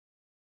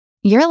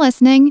You're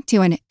listening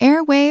to an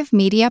Airwave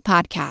Media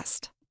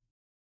Podcast.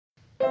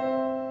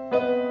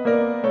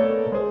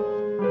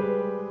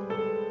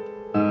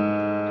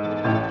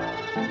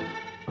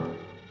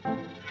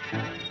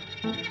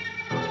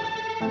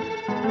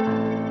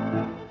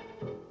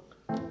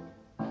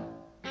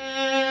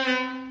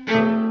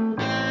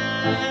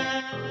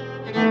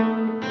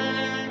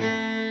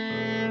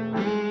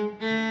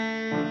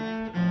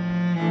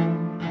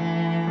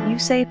 You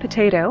say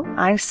potato,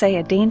 I say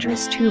a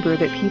dangerous tuber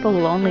that people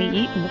will only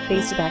eat in the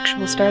face of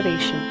actual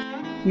starvation.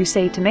 You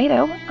say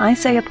tomato, I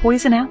say a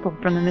poison apple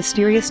from the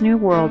mysterious new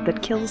world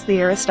that kills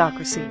the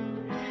aristocracy.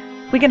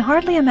 We can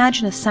hardly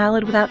imagine a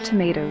salad without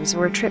tomatoes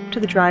or a trip to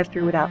the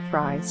drive-thru without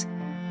fries.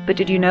 But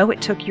did you know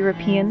it took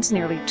Europeans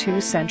nearly 2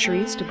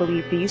 centuries to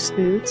believe these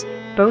foods,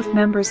 both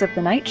members of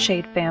the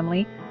nightshade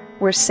family,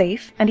 were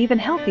safe and even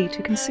healthy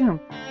to consume?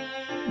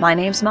 My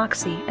name's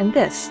Moxie, and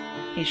this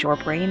is Your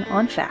Brain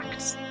on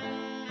Facts.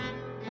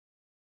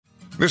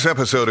 This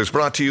episode is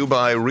brought to you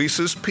by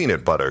Reese's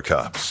Peanut Butter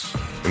Cups.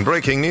 In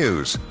breaking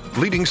news,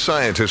 leading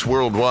scientists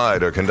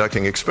worldwide are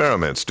conducting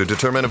experiments to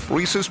determine if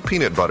Reese's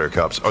Peanut Butter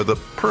Cups are the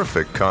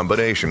perfect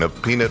combination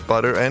of peanut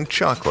butter and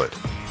chocolate.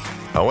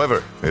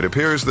 However, it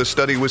appears the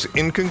study was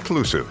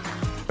inconclusive,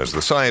 as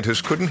the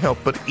scientists couldn't help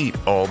but eat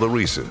all the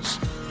Reese's.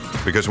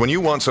 Because when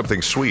you want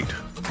something sweet,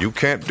 you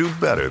can't do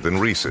better than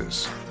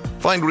Reese's.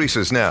 Find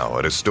Reese's now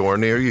at a store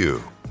near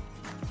you.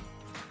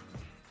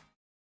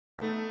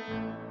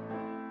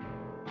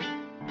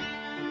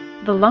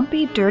 The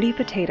lumpy, dirty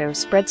potato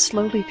spread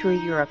slowly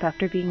through Europe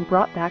after being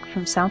brought back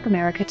from South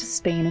America to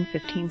Spain in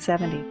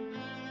 1570.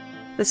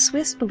 The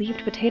Swiss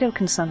believed potato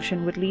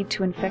consumption would lead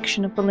to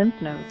infection of the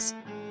lymph nodes.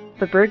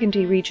 The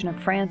Burgundy region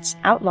of France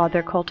outlawed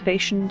their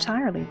cultivation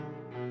entirely.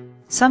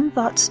 Some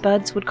thought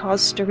spuds would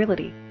cause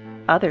sterility.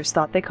 Others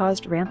thought they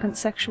caused rampant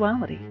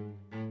sexuality.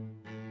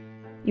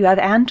 You have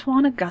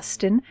Antoine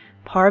Augustin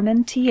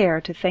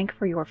Parmentier to thank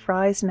for your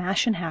fries,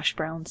 mash, and hash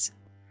browns.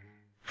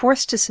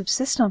 Forced to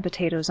subsist on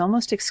potatoes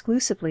almost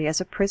exclusively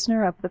as a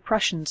prisoner of the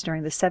Prussians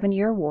during the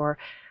 7-Year War,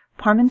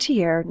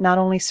 Parmentier not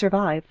only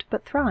survived,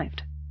 but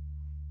thrived.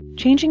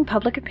 Changing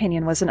public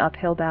opinion was an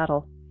uphill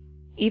battle.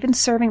 Even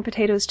serving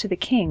potatoes to the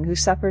king, who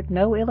suffered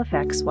no ill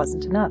effects,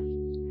 wasn't enough.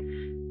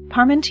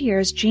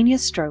 Parmentier's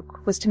genius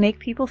stroke was to make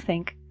people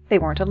think they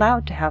weren't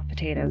allowed to have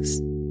potatoes.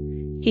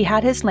 He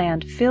had his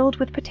land filled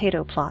with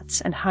potato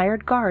plots and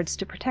hired guards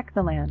to protect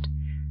the land,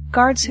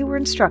 guards who were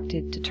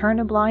instructed to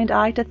turn a blind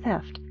eye to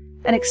theft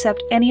and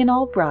accept any and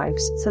all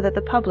bribes so that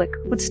the public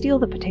would steal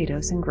the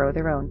potatoes and grow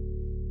their own.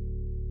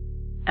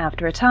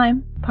 After a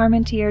time,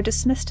 Parmentier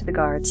dismissed the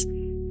guards,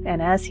 and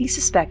as he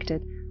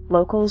suspected,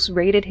 locals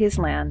raided his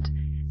land,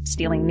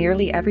 stealing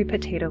nearly every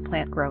potato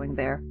plant growing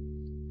there.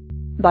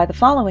 By the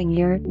following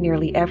year,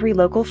 nearly every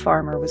local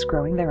farmer was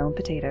growing their own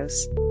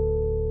potatoes.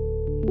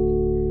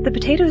 The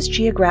potato's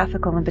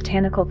geographical and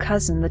botanical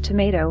cousin, the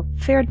tomato,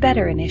 fared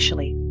better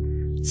initially.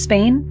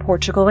 Spain,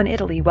 Portugal, and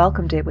Italy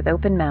welcomed it with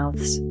open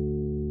mouths.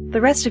 The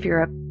rest of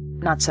Europe,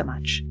 not so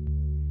much.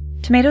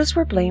 Tomatoes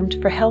were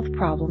blamed for health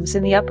problems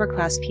in the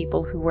upper-class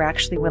people who were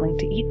actually willing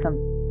to eat them.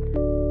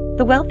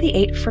 The wealthy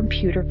ate from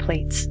pewter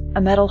plates, a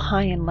metal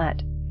high in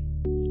lead.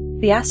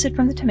 The acid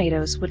from the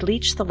tomatoes would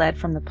leach the lead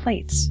from the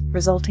plates,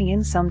 resulting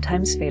in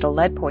sometimes fatal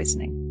lead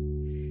poisoning.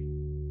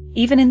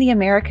 Even in the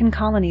American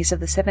colonies of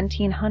the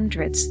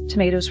 1700s,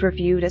 tomatoes were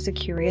viewed as a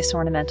curious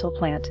ornamental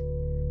plant.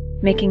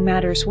 Making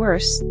matters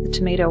worse, the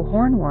tomato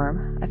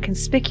hornworm, a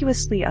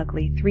conspicuously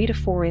ugly 3 to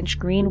 4 inch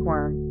green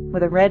worm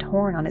with a red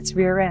horn on its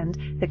rear end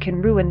that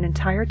can ruin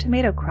entire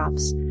tomato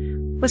crops,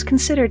 was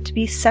considered to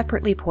be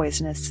separately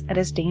poisonous and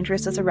as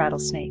dangerous as a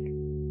rattlesnake.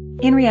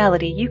 In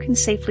reality, you can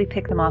safely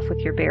pick them off with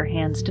your bare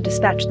hands to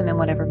dispatch them in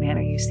whatever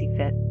manner you see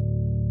fit.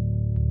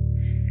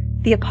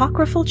 The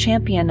apocryphal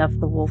champion of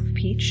the wolf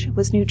peach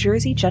was New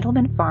Jersey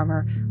gentleman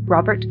farmer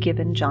Robert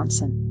Gibbon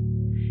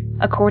Johnson.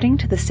 According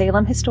to the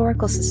Salem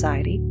Historical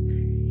Society,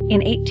 in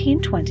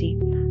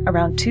 1820,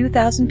 around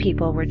 2,000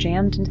 people were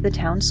jammed into the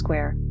town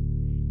square.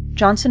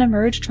 Johnson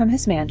emerged from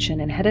his mansion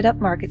and headed up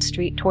Market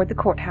Street toward the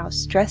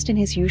courthouse, dressed in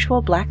his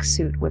usual black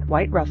suit with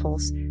white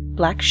ruffles,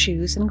 black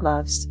shoes and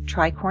gloves,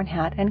 tricorn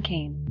hat, and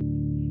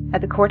cane.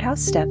 At the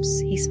courthouse steps,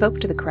 he spoke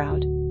to the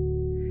crowd.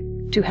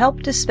 To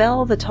help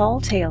dispel the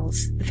tall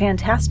tales, the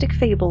fantastic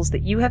fables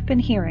that you have been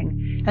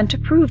hearing, and to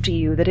prove to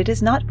you that it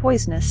is not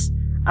poisonous,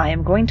 I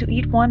am going to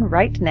eat one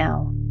right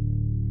now.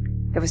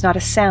 There was not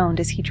a sound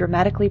as he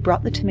dramatically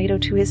brought the tomato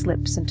to his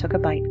lips and took a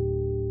bite.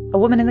 A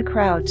woman in the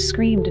crowd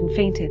screamed and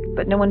fainted,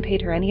 but no one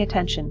paid her any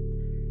attention.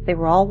 They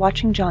were all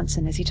watching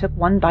Johnson as he took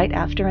one bite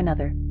after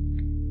another.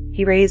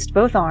 He raised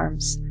both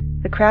arms.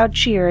 The crowd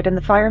cheered, and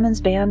the firemen's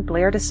band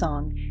blared a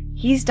song.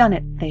 "He's done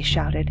it," they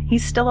shouted.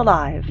 "He's still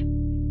alive."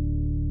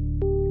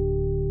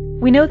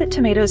 We know that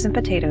tomatoes and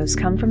potatoes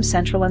come from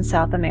Central and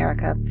South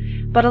America,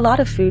 but a lot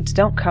of foods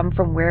don't come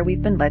from where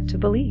we've been led to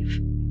believe.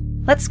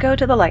 Let's go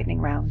to the lightning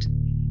round.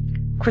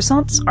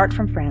 Croissants aren't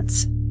from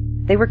France.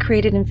 They were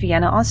created in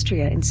Vienna,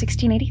 Austria in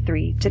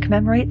 1683 to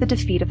commemorate the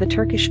defeat of the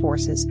Turkish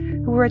forces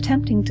who were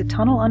attempting to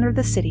tunnel under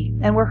the city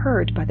and were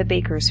heard by the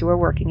bakers who were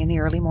working in the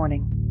early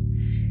morning.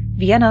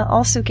 Vienna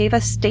also gave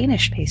us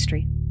Danish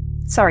pastry.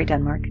 Sorry,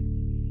 Denmark.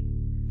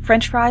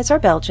 French fries are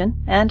Belgian,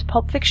 and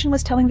Pulp Fiction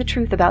was telling the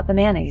truth about the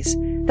mayonnaise,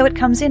 though it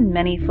comes in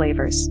many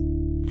flavors.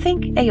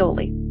 Think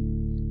aioli.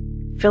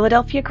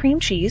 Philadelphia cream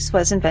cheese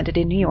was invented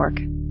in New York.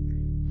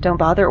 Don't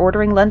bother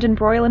ordering London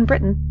broil in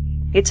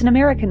Britain. It's an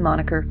American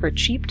moniker for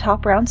cheap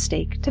top-round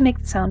steak to make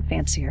it sound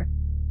fancier.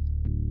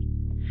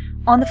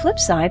 On the flip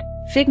side,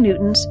 Fig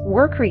Newtons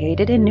were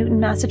created in Newton,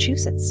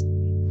 Massachusetts.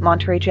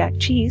 Monterey Jack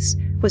cheese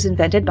was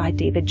invented by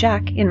David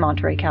Jack in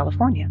Monterey,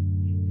 California.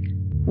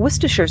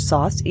 Worcestershire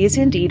sauce is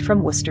indeed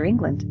from Worcester,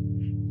 England.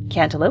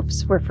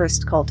 Cantaloupes were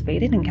first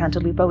cultivated in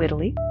Cantalupo,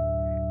 Italy.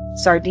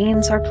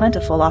 Sardines are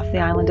plentiful off the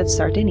island of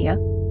Sardinia.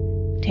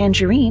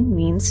 Tangerine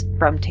means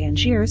from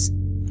Tangiers,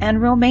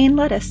 and romaine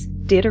lettuce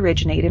did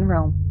originate in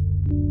Rome.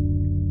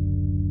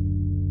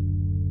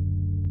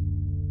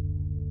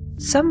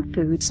 Some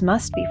foods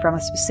must be from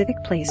a specific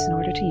place in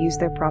order to use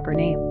their proper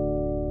name.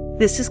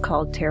 This is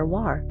called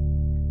terroir.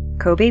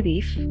 Kobe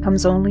beef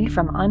comes only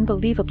from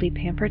unbelievably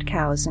pampered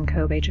cows in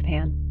Kobe,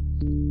 Japan.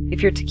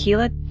 If your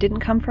tequila didn't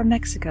come from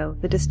Mexico,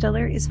 the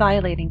distiller is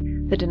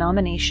violating the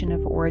denomination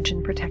of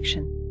origin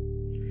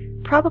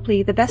protection.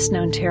 Probably the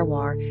best-known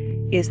terroir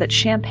is that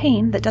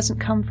champagne that doesn't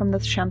come from the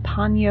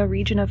Champagne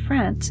region of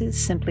France is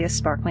simply a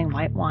sparkling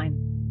white wine.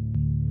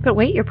 But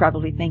wait, you're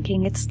probably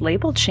thinking it's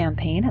labeled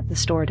champagne at the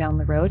store down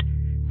the road,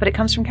 but it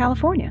comes from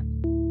California.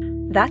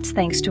 That's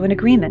thanks to an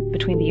agreement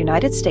between the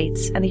United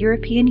States and the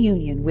European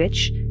Union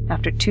which,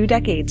 after 2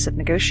 decades of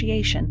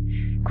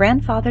negotiation,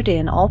 grandfathered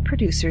in all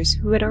producers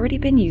who had already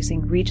been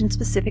using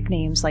region-specific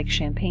names like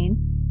Champagne,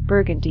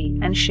 Burgundy,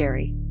 and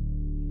Sherry.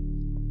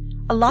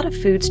 A lot of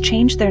foods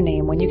change their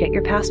name when you get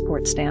your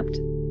passport stamped.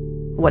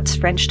 What's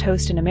French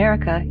toast in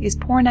America is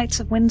Poor Knights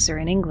of Windsor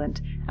in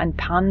England and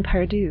pain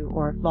perdu,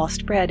 or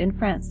lost bread, in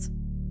France.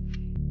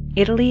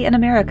 Italy and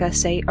America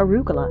say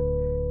arugula,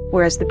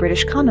 whereas the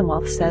British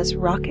Commonwealth says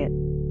rocket.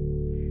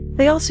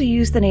 They also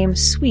use the name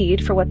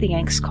Swede for what the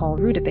Yanks call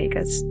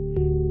rutabagas.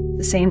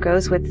 The same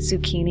goes with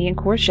zucchini and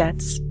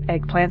courgettes,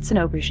 eggplants and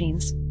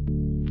aubergines.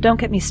 Don't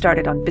get me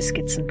started on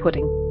biscuits and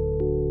pudding.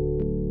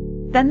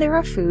 Then there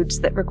are foods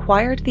that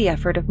required the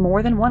effort of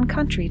more than one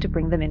country to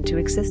bring them into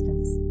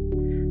existence.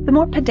 The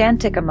more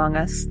pedantic among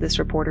us, this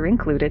reporter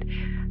included,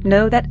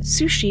 know that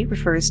sushi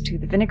refers to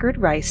the vinegared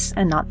rice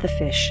and not the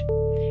fish.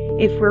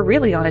 If we're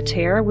really on a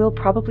tear, we'll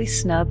probably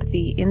snub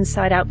the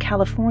inside-out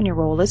California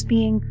roll as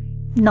being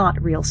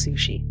not real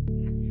sushi.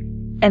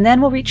 And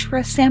then we'll reach for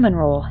a salmon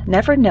roll,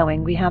 never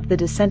knowing we have the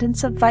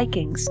descendants of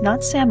Vikings,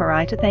 not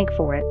samurai, to thank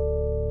for it.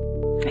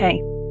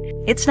 Hey,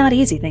 it's not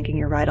easy thinking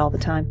you're right all the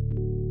time.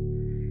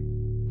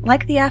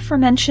 Like the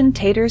aforementioned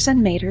taters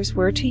and maters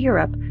were to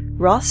Europe,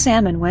 raw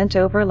salmon went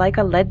over like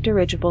a lead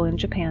dirigible in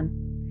Japan.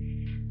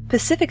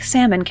 Pacific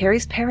salmon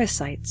carries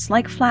parasites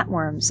like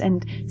flatworms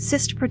and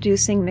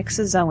cyst-producing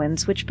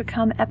myxozoans which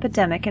become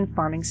epidemic in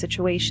farming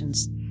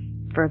situations.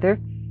 Further,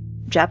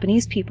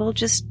 Japanese people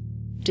just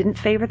didn't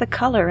favor the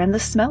color and the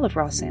smell of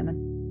raw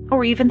salmon,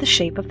 or even the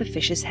shape of the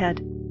fish's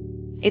head.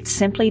 It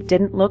simply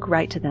didn't look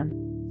right to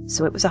them,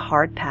 so it was a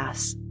hard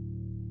pass.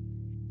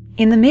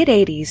 In the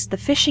mid-80s, the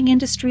fishing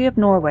industry of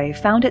Norway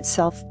found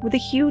itself with a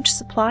huge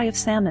supply of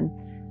salmon,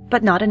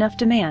 but not enough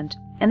demand,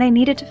 and they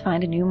needed to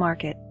find a new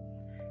market.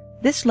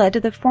 This led to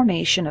the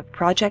formation of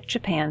Project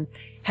Japan,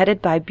 headed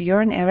by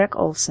Bjørn Erik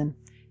Olsen,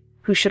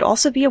 who should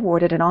also be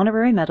awarded an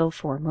honorary medal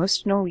for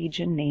most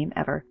Norwegian name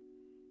ever.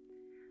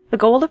 The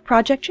goal of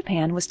Project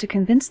Japan was to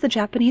convince the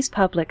Japanese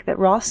public that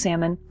raw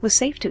salmon was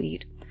safe to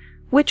eat,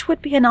 which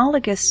would be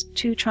analogous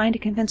to trying to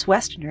convince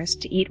Westerners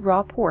to eat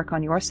raw pork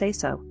on your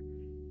say-so.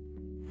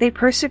 They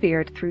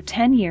persevered through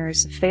 10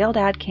 years of failed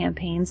ad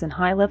campaigns and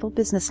high-level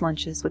business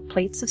lunches with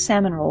plates of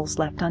salmon rolls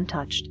left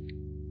untouched.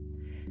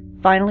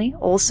 Finally,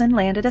 Olsen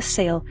landed a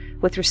sale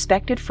with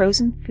respected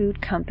frozen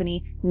food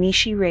company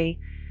Nishi-Rei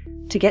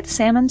to get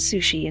salmon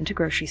sushi into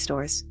grocery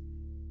stores.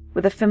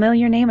 With a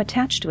familiar name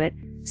attached to it,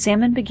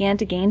 salmon began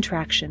to gain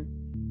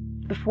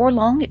traction. Before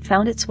long, it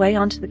found its way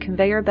onto the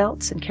conveyor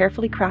belts and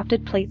carefully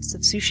crafted plates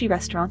of sushi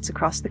restaurants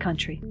across the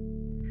country.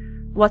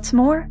 What's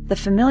more, the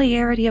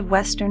familiarity of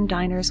Western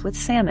diners with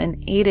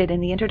salmon aided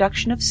in the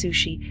introduction of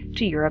sushi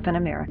to Europe and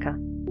America.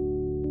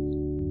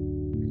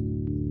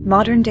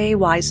 Modern-day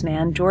wise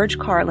man George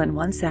Carlin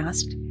once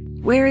asked,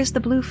 "Where is the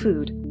blue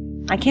food?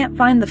 I can't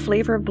find the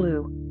flavor of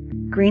blue.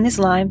 Green is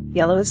lime,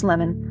 yellow is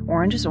lemon,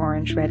 orange is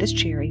orange, red is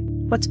cherry.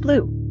 What's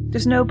blue?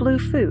 There's no blue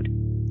food.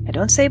 I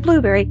don't say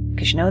blueberry,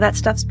 'cause you know that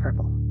stuff's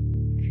purple."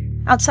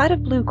 Outside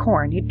of blue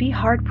corn, you'd be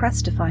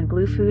hard-pressed to find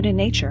blue food in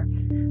nature,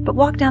 but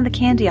walk down the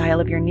candy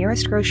aisle of your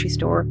nearest grocery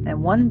store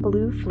and one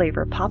blue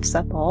flavor pops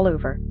up all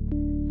over.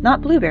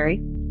 Not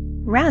blueberry,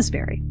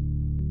 raspberry.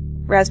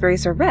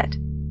 Raspberries are red.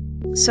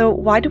 So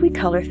why do we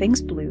color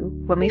things blue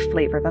when we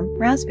flavor them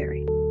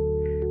raspberry?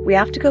 We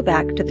have to go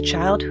back to the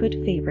childhood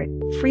favorite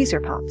freezer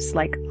pops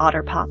like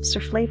Otter Pops or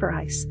Flavor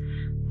Ice,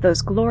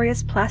 those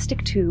glorious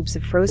plastic tubes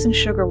of frozen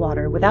sugar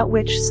water without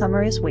which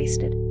summer is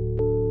wasted.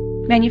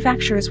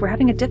 Manufacturers were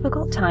having a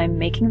difficult time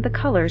making the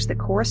colors that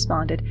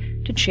corresponded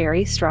to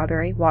cherry,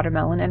 strawberry,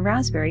 watermelon, and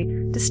raspberry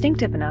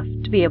distinctive enough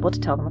to be able to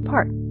tell them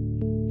apart.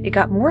 It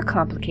got more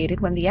complicated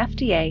when the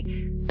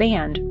FDA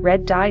banned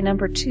red dye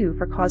number 2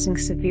 for causing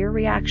severe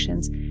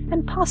reactions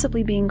and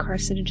possibly being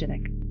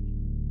carcinogenic.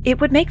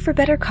 It would make for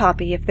better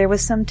copy if there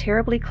was some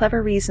terribly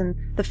clever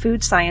reason the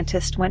food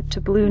scientist went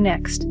to blue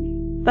next,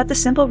 but the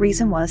simple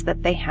reason was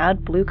that they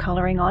had blue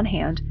coloring on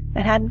hand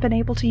and hadn't been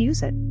able to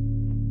use it.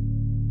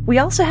 We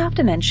also have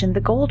to mention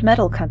the Gold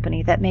Medal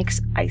company that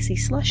makes icy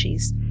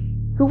slushies,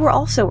 who were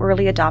also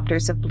early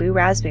adopters of blue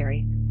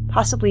raspberry,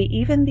 possibly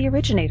even the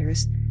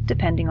originators,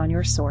 depending on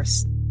your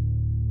source.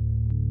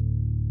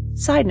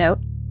 Side note,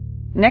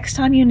 next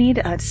time you need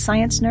a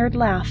science nerd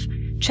laugh,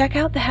 check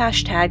out the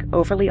hashtag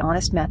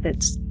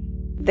 #OverlyHonestMethods.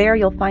 There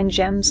you'll find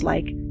gems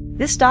like,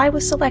 "This dye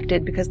was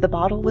selected because the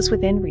bottle was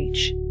within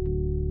reach."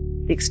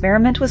 "The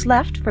experiment was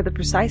left for the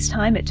precise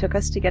time it took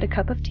us to get a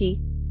cup of tea."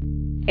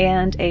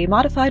 And "a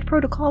modified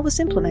protocol was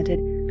implemented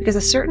because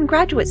a certain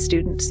graduate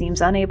student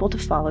seems unable to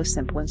follow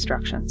simple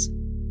instructions."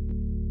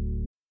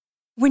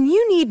 When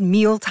you need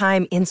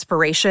mealtime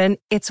inspiration,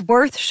 it's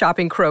worth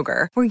shopping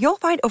Kroger, where you'll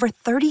find over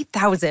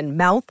 30,000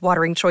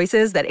 mouth-watering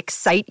choices that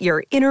excite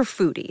your inner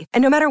foodie.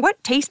 And no matter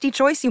what tasty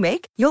choice you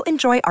make, you'll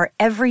enjoy our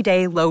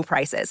everyday low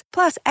prices,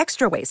 plus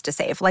extra ways to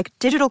save, like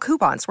digital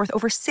coupons worth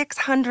over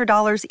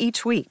 $600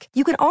 each week.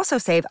 You can also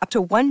save up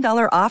to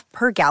 $1 off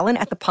per gallon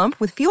at the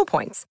pump with fuel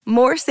points.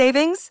 More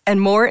savings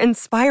and more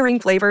inspiring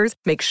flavors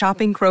make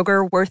shopping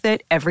Kroger worth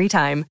it every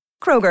time.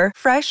 Kroger,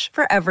 fresh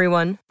for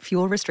everyone.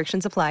 Fuel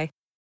restrictions apply.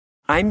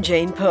 I'm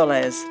Jane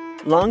Perlez,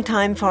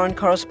 longtime foreign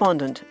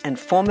correspondent and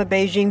former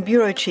Beijing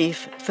bureau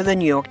chief for the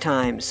New York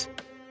Times.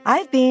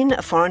 I've been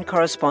a foreign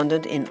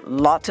correspondent in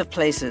lots of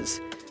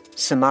places: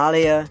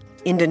 Somalia,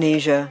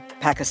 Indonesia,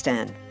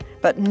 Pakistan,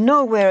 but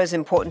nowhere as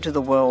important to the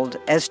world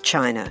as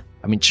China.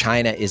 I mean,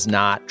 China is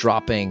not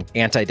dropping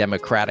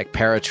anti-democratic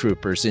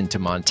paratroopers into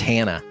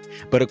Montana.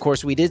 But of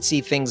course, we did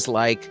see things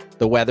like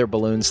the weather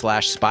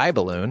balloon/spy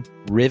balloon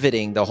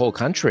riveting the whole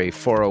country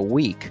for a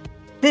week.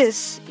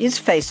 This is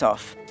Face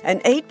Off, an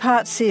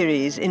 8-part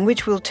series in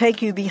which we'll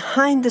take you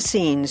behind the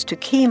scenes to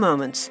key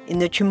moments in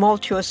the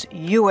tumultuous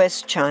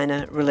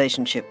U.S.-China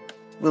relationship.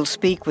 We'll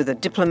speak with a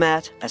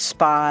diplomat, a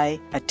spy,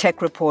 a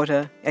tech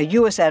reporter, a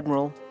U.S.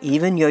 admiral,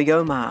 even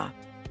Yo-Yo Ma.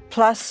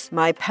 Plus,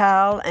 my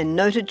pal and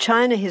noted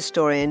China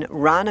historian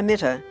Rana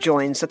Mitter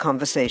joins the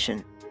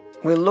conversation.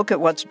 We'll look at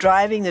what's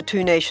driving the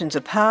two nations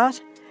apart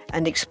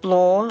and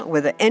explore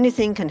whether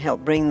anything can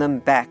help bring them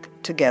back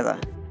together.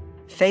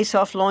 Face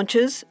Off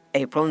launches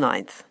April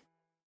 9th.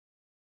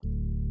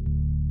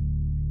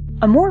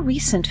 A more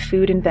recent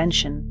food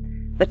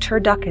invention, the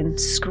turducken,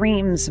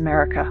 screams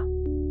America.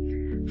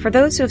 For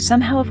those who have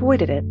somehow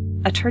avoided it,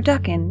 a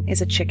turducken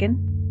is a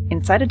chicken,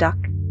 inside a duck,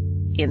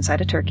 inside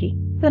a turkey,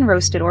 then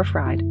roasted or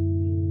fried.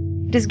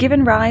 It has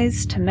given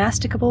rise to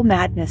masticable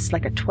madness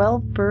like a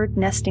 12-bird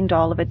nesting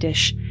doll of a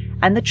dish,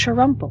 and the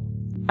charumpel,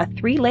 a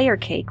 3-layer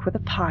cake with a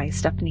pie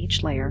stuffed in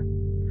each layer.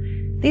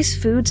 These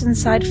foods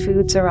inside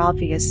foods are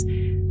obvious,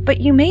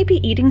 but you may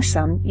be eating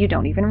some you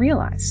don't even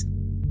realize.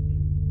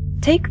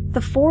 Take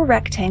the 4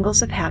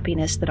 rectangles of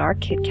happiness that are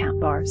Kit Kat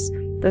bars,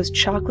 those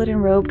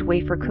chocolate-enrobed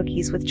wafer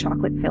cookies with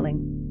chocolate filling.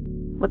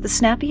 What the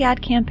Snappy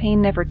ad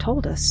campaign never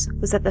told us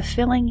was that the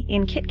filling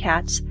in Kit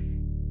Kats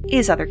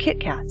is other Kit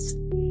Kats.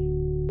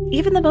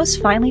 Even the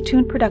most finely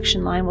tuned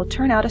production line will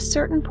turn out a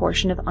certain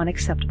portion of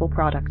unacceptable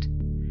product.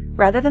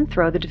 Rather than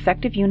throw the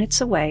defective units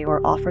away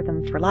or offer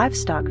them for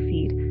livestock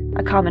feed,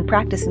 a common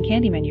practice in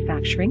candy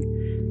manufacturing,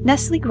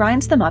 Nestle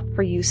grinds them up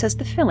for use as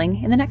the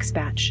filling in the next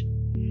batch.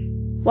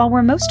 While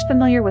we're most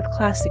familiar with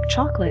classic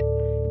chocolate,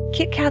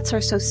 Kit Kats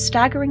are so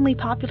staggeringly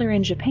popular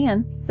in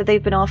Japan that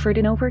they've been offered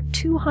in over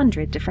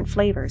 200 different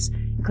flavors,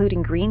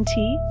 including green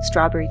tea,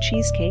 strawberry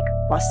cheesecake,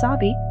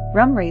 wasabi,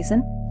 rum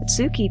raisin,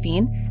 Atsuki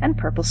bean, and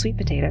purple sweet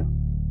potato.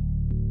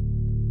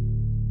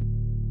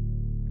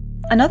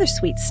 Another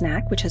sweet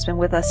snack, which has been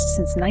with us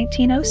since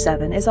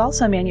 1907, is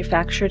also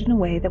manufactured in a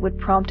way that would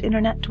prompt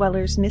internet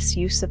dwellers'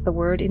 misuse of the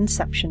word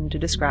inception to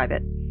describe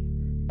it.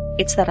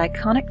 It's that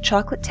iconic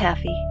chocolate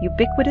taffy,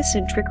 ubiquitous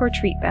in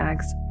trick-or-treat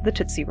bags, the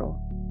Tootsie Roll.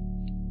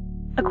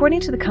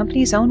 According to the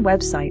company's own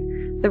website,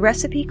 the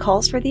recipe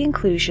calls for the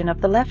inclusion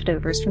of the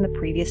leftovers from the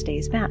previous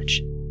day's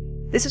batch.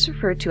 This is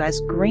referred to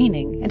as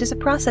graining and is a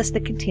process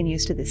that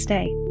continues to this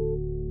day.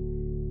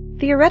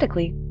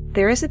 Theoretically,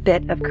 there is a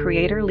bit of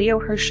creator Leo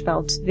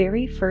Hirschfeld's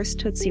very first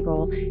Tootsie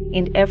Roll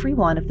in every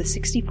one of the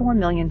 64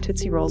 million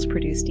Tootsie Rolls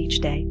produced each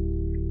day.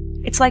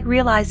 It's like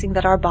realizing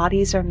that our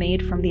bodies are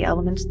made from the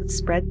elements that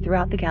spread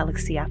throughout the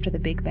galaxy after the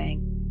Big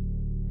Bang,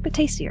 but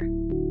tastier.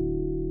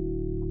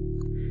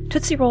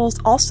 Tootsie Rolls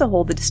also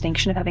hold the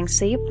distinction of having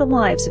saved the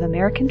lives of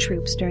American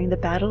troops during the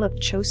Battle of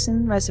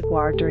Chosin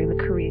Reservoir during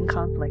the Korean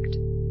conflict.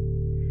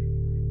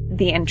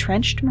 The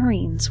entrenched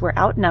Marines were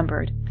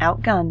outnumbered,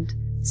 outgunned,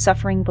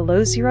 suffering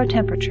below zero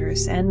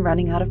temperatures, and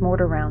running out of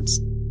mortar rounds.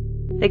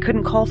 They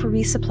couldn't call for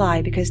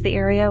resupply because the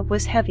area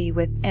was heavy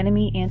with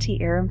enemy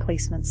anti-air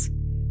emplacements.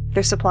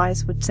 Their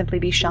supplies would simply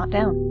be shot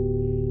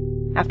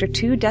down. After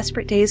 2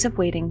 desperate days of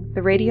waiting,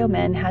 the radio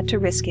men had to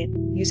risk it,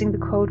 using the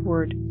code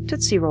word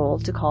Tootsie Roll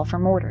to call for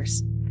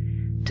mortars.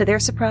 To their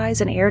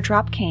surprise, an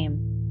airdrop came,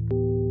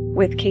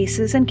 with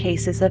cases and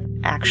cases of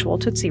actual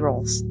Tootsie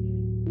Rolls.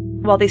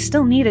 While they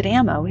still needed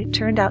ammo, it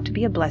turned out to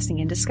be a blessing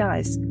in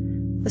disguise.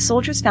 The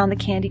soldiers found the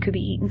candy could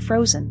be eaten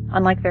frozen,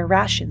 unlike their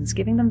rations,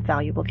 giving them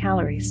valuable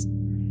calories.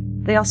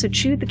 They also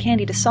chewed the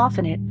candy to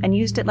soften it and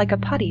used it like a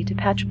putty to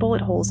patch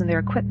bullet holes in their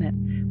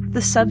equipment, with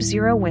the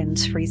sub-zero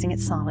winds freezing it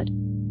solid.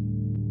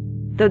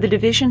 Though the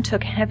division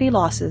took heavy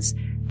losses,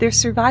 their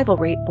survival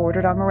rate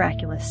bordered on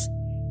miraculous.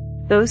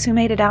 Those who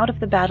made it out of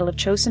the Battle of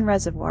Chosin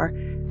Reservoir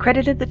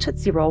credited the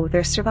Tootsie Roll with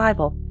their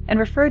survival and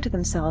referred to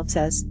themselves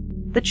as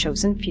the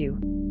Chosen Few.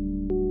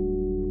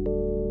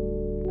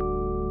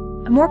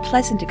 A more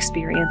pleasant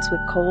experience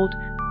with cold,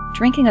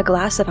 drinking a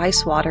glass of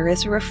ice water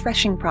is a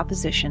refreshing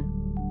proposition.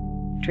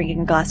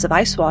 Drinking a glass of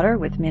ice water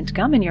with mint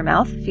gum in your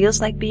mouth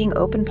feels like being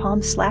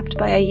open-palm slapped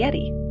by a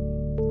Yeti.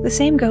 The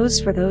same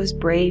goes for those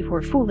brave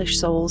or foolish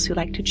souls who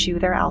like to chew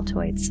their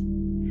Altoids.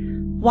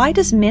 Why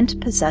does mint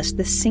possess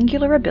this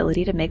singular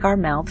ability to make our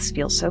mouths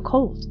feel so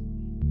cold?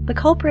 The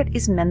culprit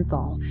is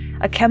menthol,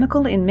 a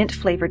chemical in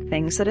mint-flavored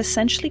things that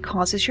essentially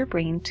causes your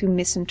brain to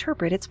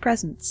misinterpret its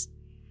presence.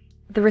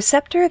 The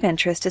receptor of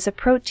interest is a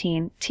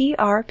protein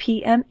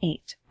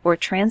TRPM8, or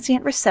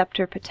transient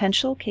receptor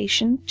potential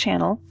cation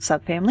channel,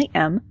 subfamily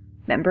M,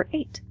 member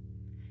 8.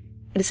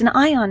 It is an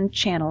ion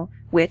channel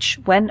which,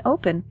 when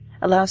open,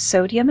 allows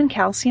sodium and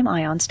calcium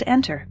ions to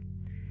enter.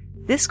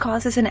 This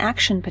causes an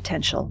action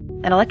potential,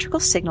 an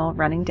electrical signal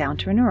running down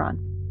to a neuron.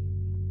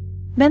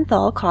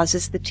 Menthol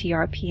causes the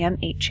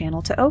TRPM8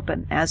 channel to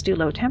open, as do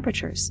low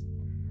temperatures.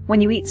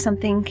 When you eat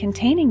something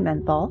containing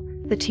menthol,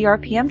 the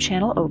TRPM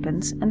channel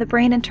opens and the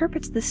brain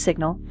interprets this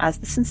signal as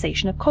the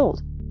sensation of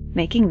cold,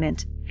 making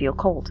mint feel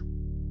cold.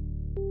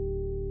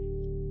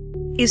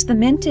 Is the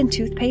mint in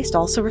toothpaste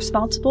also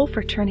responsible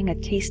for turning a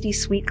tasty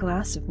sweet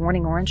glass of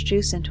morning orange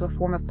juice into a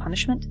form of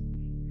punishment?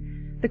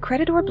 The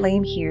credit or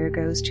blame here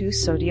goes to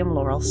sodium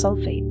lauryl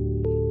sulfate.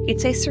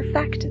 It's a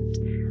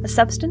surfactant, a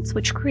substance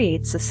which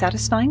creates a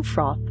satisfying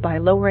froth by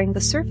lowering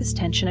the surface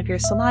tension of your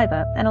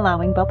saliva and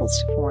allowing bubbles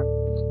to form.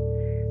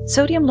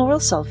 Sodium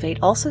lauryl sulfate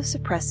also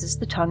suppresses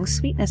the tongue's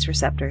sweetness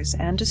receptors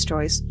and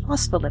destroys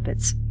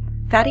phospholipids,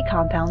 fatty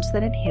compounds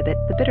that inhibit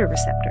the bitter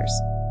receptors.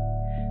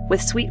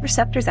 With sweet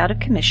receptors out of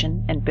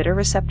commission and bitter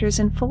receptors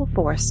in full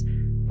force,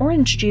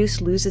 orange juice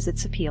loses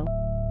its appeal.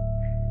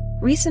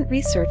 Recent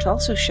research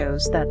also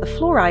shows that the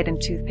fluoride in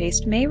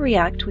toothpaste may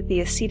react with the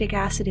acetic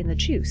acid in the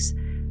juice,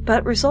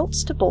 but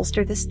results to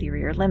bolster this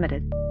theory are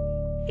limited.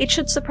 It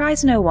should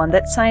surprise no one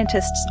that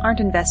scientists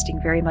aren't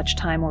investing very much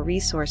time or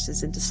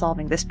resources into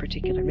solving this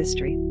particular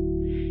mystery.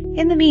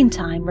 In the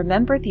meantime,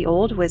 remember the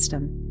old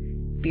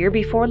wisdom: beer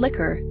before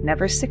liquor,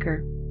 never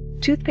sicker.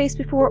 Toothpaste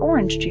before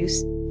orange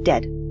juice,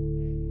 dead.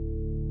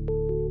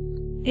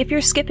 If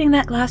you're skipping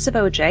that glass of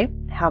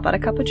OJ, how about a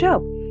cup of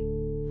Joe?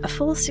 A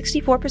full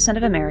 64%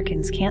 of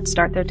Americans can't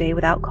start their day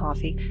without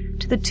coffee,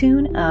 to the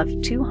tune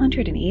of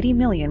 280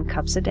 million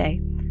cups a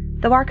day,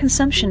 though our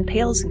consumption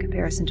pales in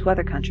comparison to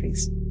other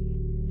countries.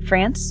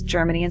 France,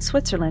 Germany, and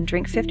Switzerland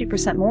drink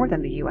 50% more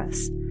than the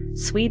U.S.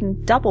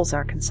 Sweden doubles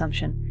our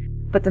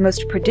consumption, but the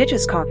most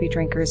prodigious coffee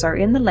drinkers are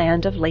in the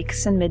land of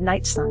lakes and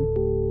midnight sun,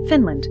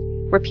 Finland,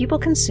 where people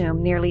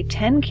consume nearly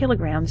 10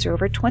 kilograms or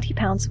over 20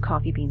 pounds of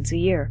coffee beans a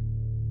year.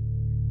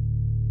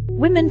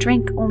 Women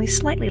drink only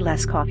slightly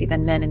less coffee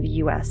than men in the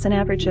U.S., an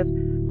average of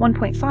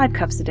 1.5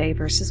 cups a day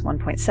versus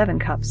 1.7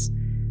 cups.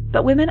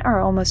 But women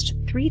are almost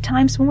 3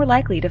 times more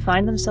likely to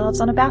find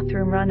themselves on a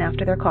bathroom run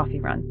after their coffee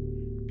run.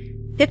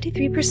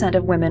 53%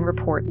 of women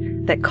report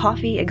that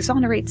coffee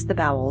exonerates the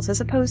bowels,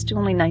 as opposed to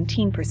only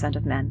 19%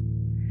 of men.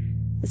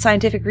 The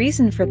scientific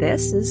reason for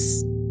this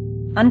is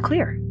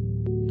unclear.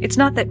 It's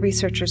not that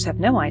researchers have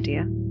no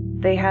idea.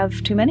 They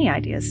have too many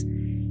ideas.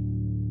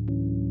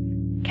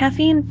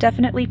 Caffeine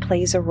definitely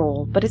plays a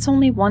role, but it's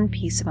only one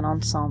piece of an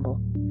ensemble.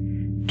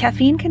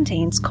 Caffeine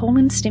contains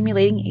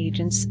colon-stimulating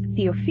agents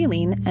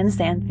theophylline and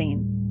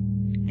xanthine.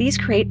 These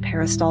create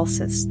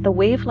peristalsis, the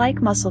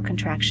wave-like muscle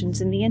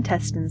contractions in the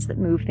intestines that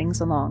move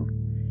things along.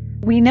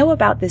 We know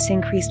about this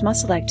increased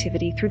muscle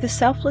activity through the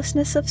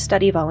selflessness of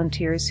study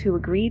volunteers who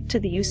agreed to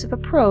the use of a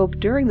probe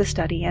during the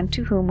study and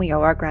to whom we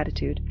owe our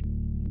gratitude.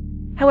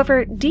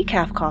 However,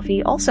 decaf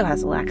coffee also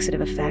has a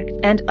laxative effect,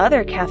 and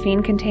other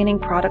caffeine-containing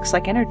products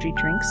like energy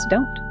drinks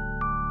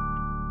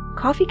don't.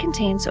 Coffee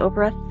contains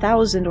over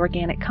 1,000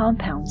 organic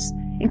compounds,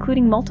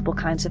 including multiple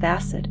kinds of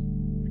acid.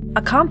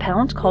 A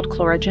compound called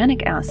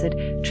chlorogenic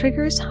acid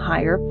triggers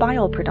higher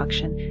bile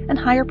production and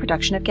higher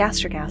production of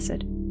gastric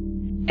acid.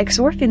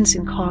 Exorphins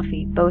in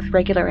coffee, both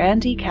regular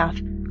and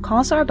decaf,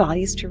 cause our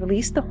bodies to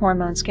release the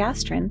hormones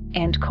gastrin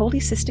and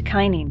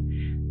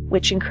cholecystokinin,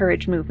 which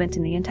encourage movement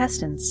in the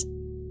intestines.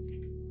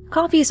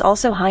 Coffee is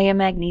also high in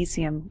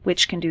magnesium,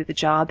 which can do the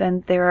job,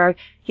 and there are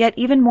yet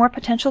even more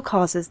potential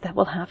causes that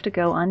will have to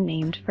go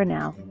unnamed for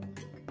now.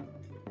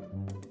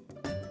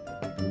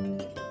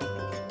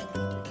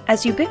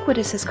 As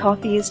ubiquitous as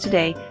coffee is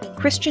today,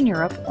 Christian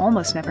Europe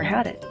almost never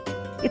had it.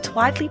 It's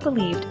widely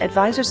believed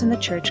advisors in the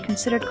church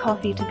considered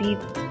coffee to be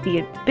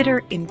the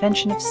bitter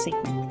invention of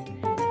Satan,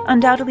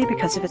 undoubtedly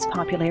because of its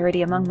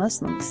popularity among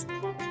Muslims.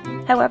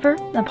 However,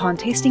 upon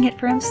tasting it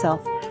for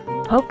himself,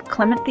 Pope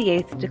Clement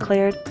VIII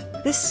declared,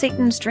 "This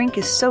Satan's drink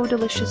is so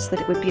delicious that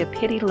it would be a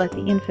pity to let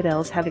the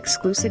infidels have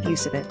exclusive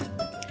use of it."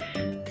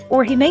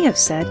 Or he may have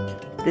said,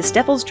 "This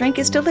devil's drink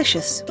is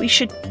delicious. We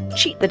should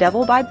cheat the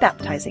devil by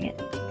baptizing it."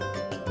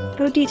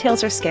 Though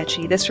details are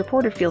sketchy, this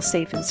reporter feels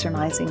safe in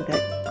surmising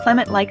that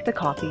Clement liked the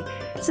coffee,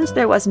 since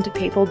there wasn't a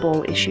papal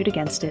bull issued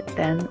against it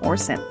then or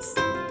since.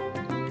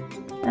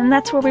 And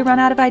that's where we run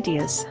out of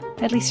ideas,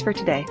 at least for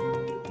today.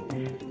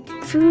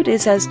 Food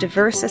is as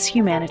diverse as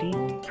humanity,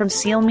 from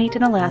seal meat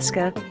in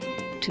Alaska,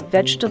 to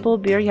vegetable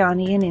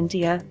biryani in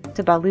India,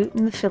 to balut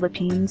in the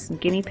Philippines, and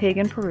guinea pig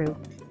in Peru.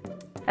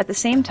 At the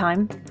same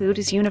time, food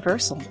is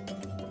universal.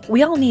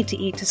 We all need to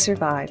eat to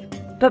survive,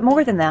 but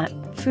more than that,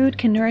 food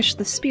can nourish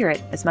the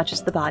spirit as much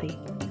as the body.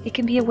 It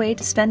can be a way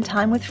to spend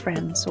time with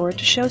friends or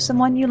to show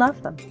someone you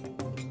love them.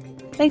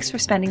 Thanks for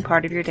spending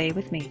part of your day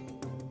with me.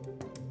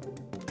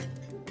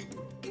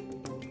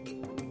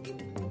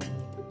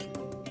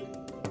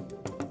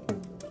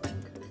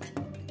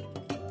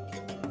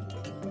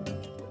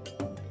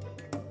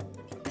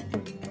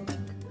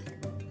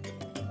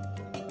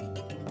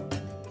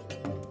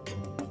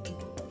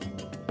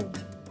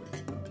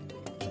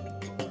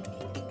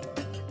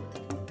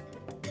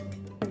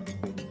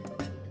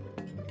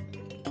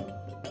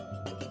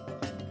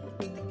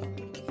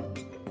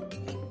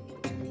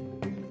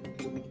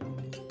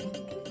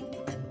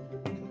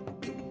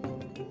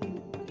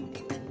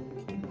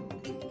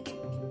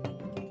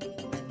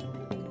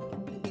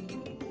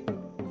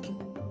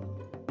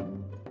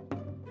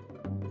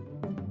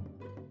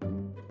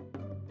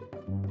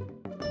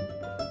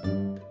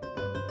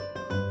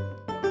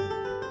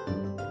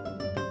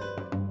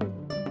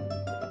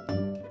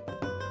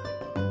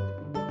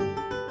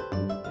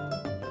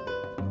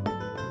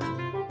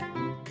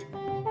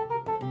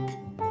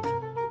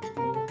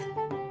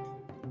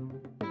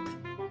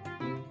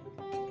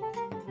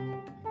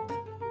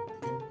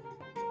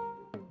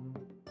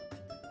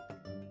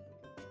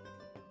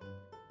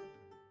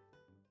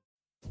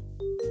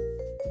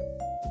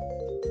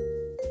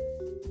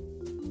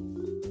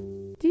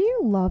 Do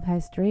you love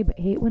history but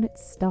hate when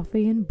it's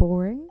stuffy and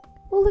boring?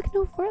 Well, look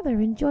no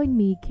further and join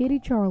me, Katie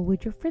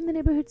Charlwood, your friendly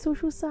neighbourhood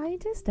social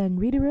scientist and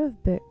reader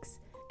of books,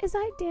 as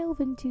I delve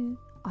into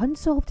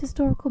unsolved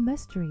historical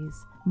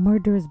mysteries,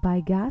 murders by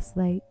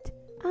gaslight,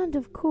 and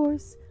of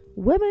course,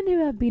 women who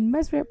have been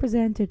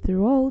misrepresented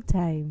through all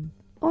time.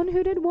 On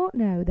Who Did What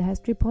Now, the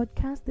history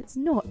podcast that's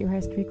not your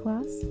history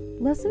class.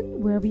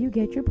 Listen wherever you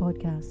get your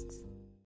podcasts.